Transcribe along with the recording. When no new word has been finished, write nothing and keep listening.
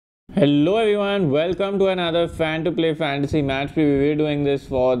Hello everyone, welcome to another fan to play fantasy match preview. We're doing this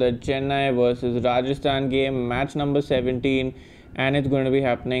for the Chennai versus Rajasthan game, match number 17, and it's going to be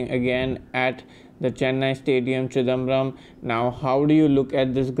happening again at the Chennai Stadium, Chidambaram. Now, how do you look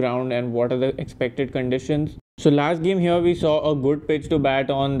at this ground and what are the expected conditions? So last game here we saw a good pitch to bat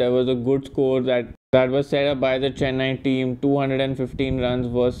on. There was a good score that was set up by the Chennai team, 215 runs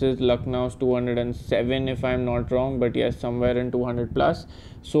versus Lucknow's 207 if I'm not wrong, but yes, somewhere in 200 plus.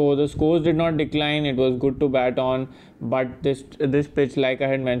 So the scores did not decline. It was good to bat on, but this pitch, like I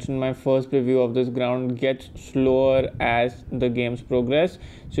had mentioned in my first preview of this ground, gets slower as the games progress.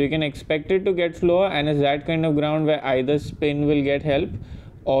 So you can expect it to get slower, and it's that kind of ground where either spin will get help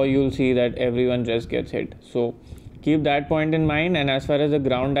or you'll see that everyone just gets hit. So keep that point in mind. And as far as the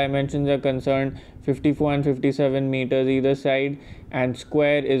ground dimensions are concerned, 54 and 57 meters either side, and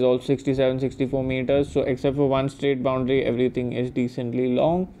square is also 67-64 meters. So except for one straight boundary, everything is decently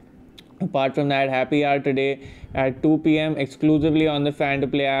long. Apart from that, happy hour today at 2 p.m. exclusively on the Fan to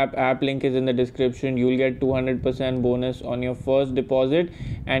Play app. App link is in the description. You'll get 200% bonus on your first deposit,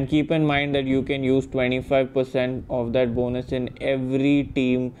 and keep in mind that you can use 25% of that bonus in every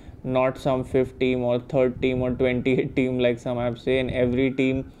team, not some fifth team or third team or 20th team like some apps say. In every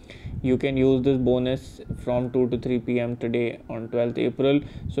team you can use this bonus from 2 to 3 p.m. today on 12th April.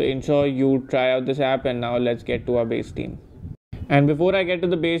 So ensure you try out this app. And now let's get to our base team. And before I get to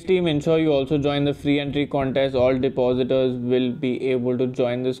the base team, ensure you also join the free entry contest. All depositors will be able to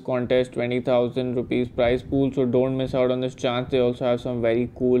join this contest, 20,000 rupees prize pool. So don't miss out on this chance. They also have some very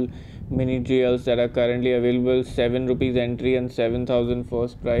cool mini GLs that are currently available, 7 rupees entry and 7,000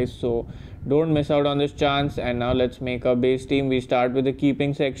 first prize. So don't miss out on this chance. And now let's make our base team. We start with the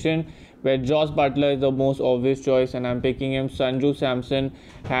keeping section, where Joss Butler is the most obvious choice, and I'm picking him. Sanju Samson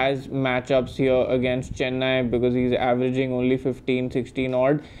has matchups here against Chennai because he's averaging only 15-16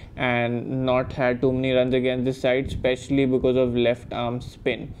 odd and not had too many runs against this side, especially because of left arm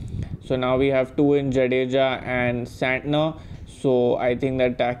spin. So now we have two in Jadeja and Santner. So I think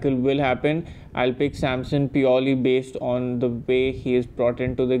that tackle will happen. I'll pick Samson purely based on the way he is brought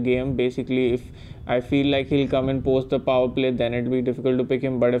into the game. Basically, if I feel like he'll come and post the power play, then it'll be difficult to pick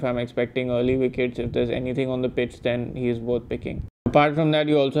him. But if I'm expecting early wickets, if there's anything on the pitch, then he is worth picking. Apart from that,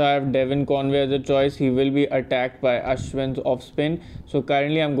 you also have Devon Conway as a choice. He will be attacked by Ashwin's off spin. So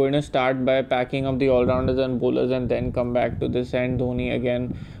currently I'm going to start by packing up the all-rounders and bowlers and then come back to this end. Dhoni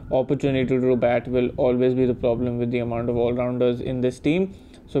again, opportunity to bat will always be the problem with the amount of all-rounders in this team.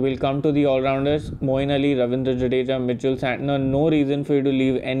 So we'll come to the all-rounders. Moeen Ali, Ravindra Jadeja, Mitchell Santner. No reason for you to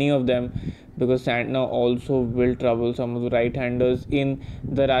leave any of them, because Santner also will trouble some of the right-handers in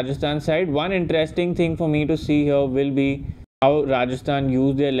the Rajasthan side. One interesting thing for me to see here will be how Rajasthan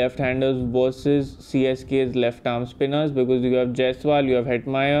use their left-handers versus CSK's left-arm spinners, because you have Jaiswal, you have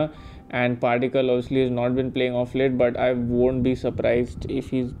Hetmeyer, and Particle obviously has not been playing off late, but I won't be surprised if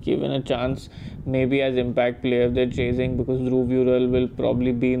he's given a chance, maybe as impact player if they're chasing, because Dhruv Ural will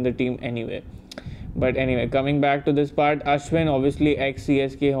probably be in the team anyway. But anyway, coming back to this part, Ashwin, obviously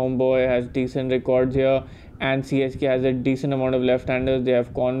ex-CSK homeboy, has decent records here, and CSK has a decent amount of left-handers. They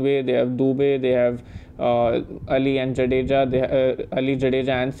have Conway, they have Dubey, they have Ali and Jadeja, Ali,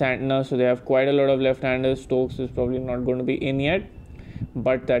 Jadeja and Santner, so they have quite a lot of left-handers. Stokes is probably not going to be in yet,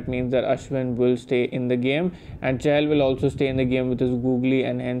 but that means that Ashwin will stay in the game, and Chahal will also stay in the game with his googly,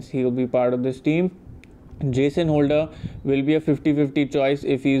 and hence he will be part of this team. Jason Holder will be a 50-50 choice.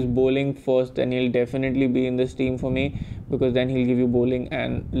 If he's bowling first, then he'll definitely be in this team for me, because then he'll give you bowling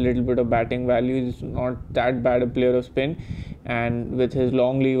and a little bit of batting value. He's not that bad a player of spin, and with his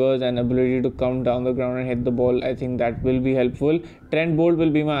long levers and ability to come down the ground and hit the ball, I think that will be helpful. Trent Bolt will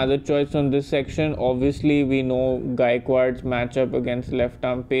be my other choice from this section. Obviously, we know Gaikwad's matchup against left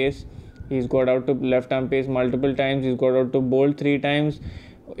arm pace. He's got out to left arm pace multiple times. He's got out to Bolt 3 times,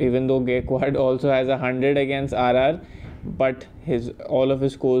 even though Gaikwad also has 100 against RR, but all of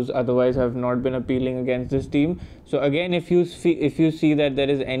his scores otherwise have not been appealing against this team. So again, if you see that there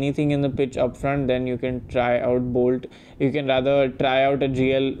is anything in the pitch up front, then you can try out Bolt. You can rather try out a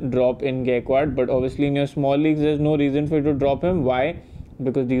GL drop in Gaikwad, but obviously in your small leagues there's no reason for you to drop him. Why?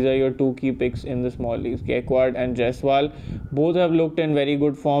 Because these are your two key picks in the small leagues, Gaikwad and Jaiswal. Both have looked in very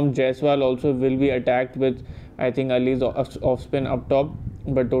good form. Jaiswal also will be attacked with, I think, Ali's off spin up top,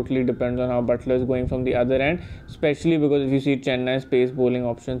 but totally depends on how Butler is going from the other end, especially because if you see Chennai's pace bowling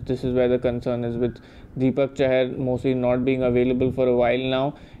options, this is where the concern is. With Deepak Chahar mostly not being available for a while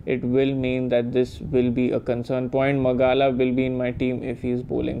now, it will mean that this will be a concern point. Magala will be in my team if he's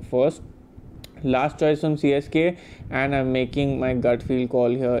bowling first. Last choice from CSK, and I'm making my gut feel call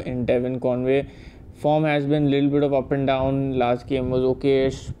here in Devon Conway. Form has been a little bit of up and down. Last game was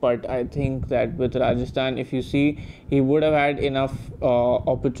okayish, but I think that with Rajasthan, if you see, he would have had enough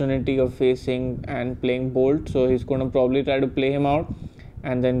opportunity of facing and playing Bolt, so he's going to probably try to play him out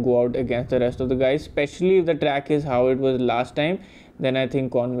and then go out against the rest of the guys, especially if the track is how it was last time. Then I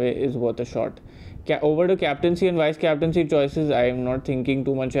think Conway is worth a shot. Over to captaincy and vice captaincy choices, I am not thinking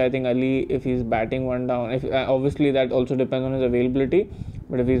too much. I think Ali, if he's batting one down, if obviously that also depends on his availability,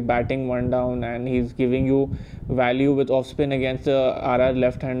 but if he's batting one down and he's giving you value with off spin against the RR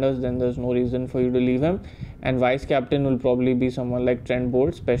left-handers, then there's no reason for you to leave him. And vice captain will probably be someone like Trent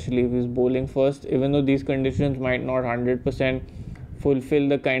Bolt, especially if he's bowling first. Even though these conditions might not 100% fulfill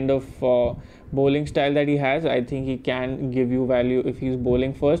the kind of bowling style that he has, I think he can give you value if he's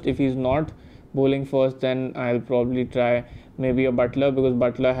bowling first. If he's not bowling first, then I'll probably try maybe a Butler, because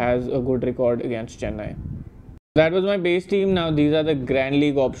Butler has a good record against Chennai. That was my base team. Now these are the Grand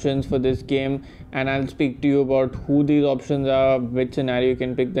League options for this game, and I'll speak to you about who these options are, which scenario you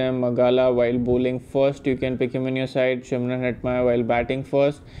can pick them. Magala while bowling first, you can pick him in your side. Shimran Hetmaya while batting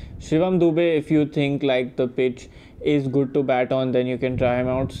first. Shivam Dube, if you think like the pitch is good to bat on, then you can try him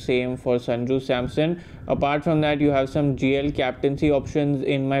out. Same for Sanju Samson. Apart from that, you have some GL captaincy options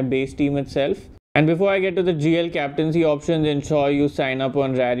in my base team itself. And before I get to the GL captaincy options, ensure you sign up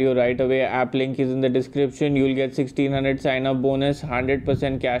on Rario right away. App link is in the description. You'll get 1600 sign up bonus, 100%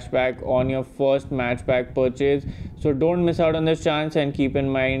 cashback on your first match pack purchase. So don't miss out on this chance, and keep in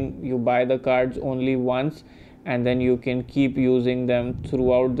mind you buy the cards only once, and then you can keep using them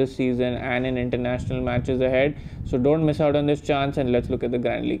throughout the season and in international matches ahead. So don't miss out on this chance, and let's look at the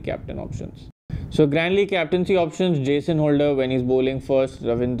Grand League captain options. So Grand League captaincy options: Jason Holder when he's bowling first,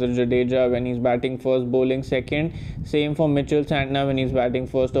 Ravindra Jadeja when he's batting first, bowling second. Same for Mitchell Santner when he's batting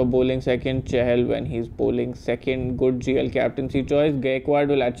first or bowling second, Chahal when he's bowling second. Good GL captaincy choice. Gaikwad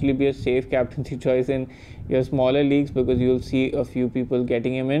will actually be a safe captaincy choice in your smaller leagues, because you'll see a few people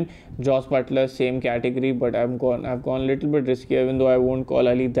getting him in. Joss Butler, same category, but I've gone a little bit risky, even though I won't call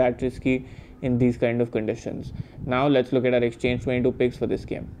Ali that risky in these kind of conditions. Now let's look at our Exchange 22 picks for this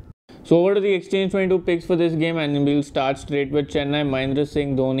game. So over to the Exchange 22 picks for this game, and we'll start straight with Chennai. Mahendra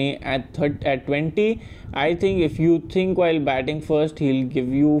Singh Dhoni at 20. I think if you think while batting first he'll give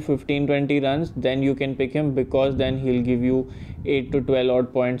you 15-20 runs, then you can pick him, because then he'll give you 8 to 12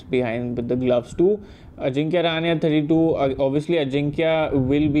 odd points behind with the gloves too. Ajinkya Rahane at 32. Obviously Ajinkya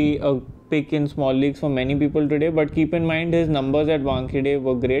will be a pick in small leagues for many people today, but keep in mind his numbers at Wankhede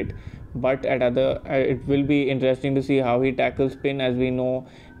were great. But at it will be interesting to see how he tackles spin, as we know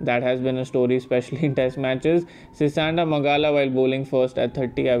that has been a story, especially in test matches. Sisanda Magala while bowling first at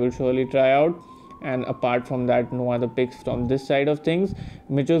 30, I will surely try out. And apart from that, no other picks from this side of things.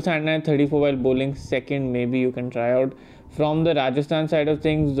 Mitchell Santner at 34 while bowling second, maybe you can try out. From the Rajasthan side of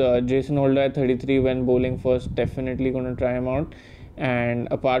things, Jason Holder at 33 when bowling first, definitely going to try him out. And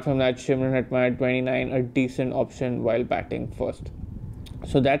apart from that, Shimran Hetmaya at 29, a decent option while batting first.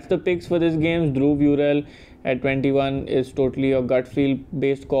 So that's the picks for this game. Dhruv Urel at 21 is totally your gut feel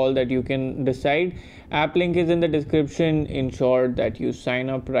based call that you can decide. App link is in the description. Ensure that you sign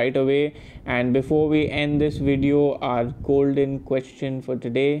up right away. And before we end this video, our golden question for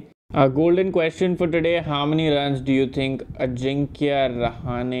today. How many runs do you think Ajinkya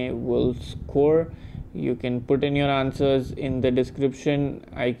Rahane will score? You can put in your answers in the description.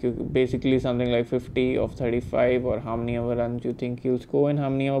 Basically something like 50 of 35, or how many ever runs you think you'll score and how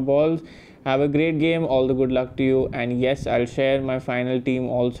many ever balls. Have a great game. All the good luck to you. And yes, I'll share my final team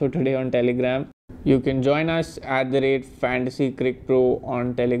also today on Telegram. You can join us at @Fantasy Crick Pro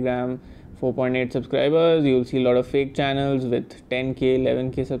on Telegram. 4.8 subscribers. You'll see a lot of fake channels with 10k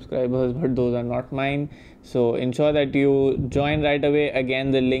 11k subscribers, but those are not mine. So ensure that you join right away. Again,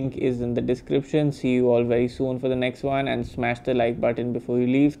 the link is in the description. See you all very soon for the next one, and smash the like button before you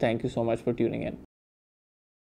leave. Thank you so much for tuning in.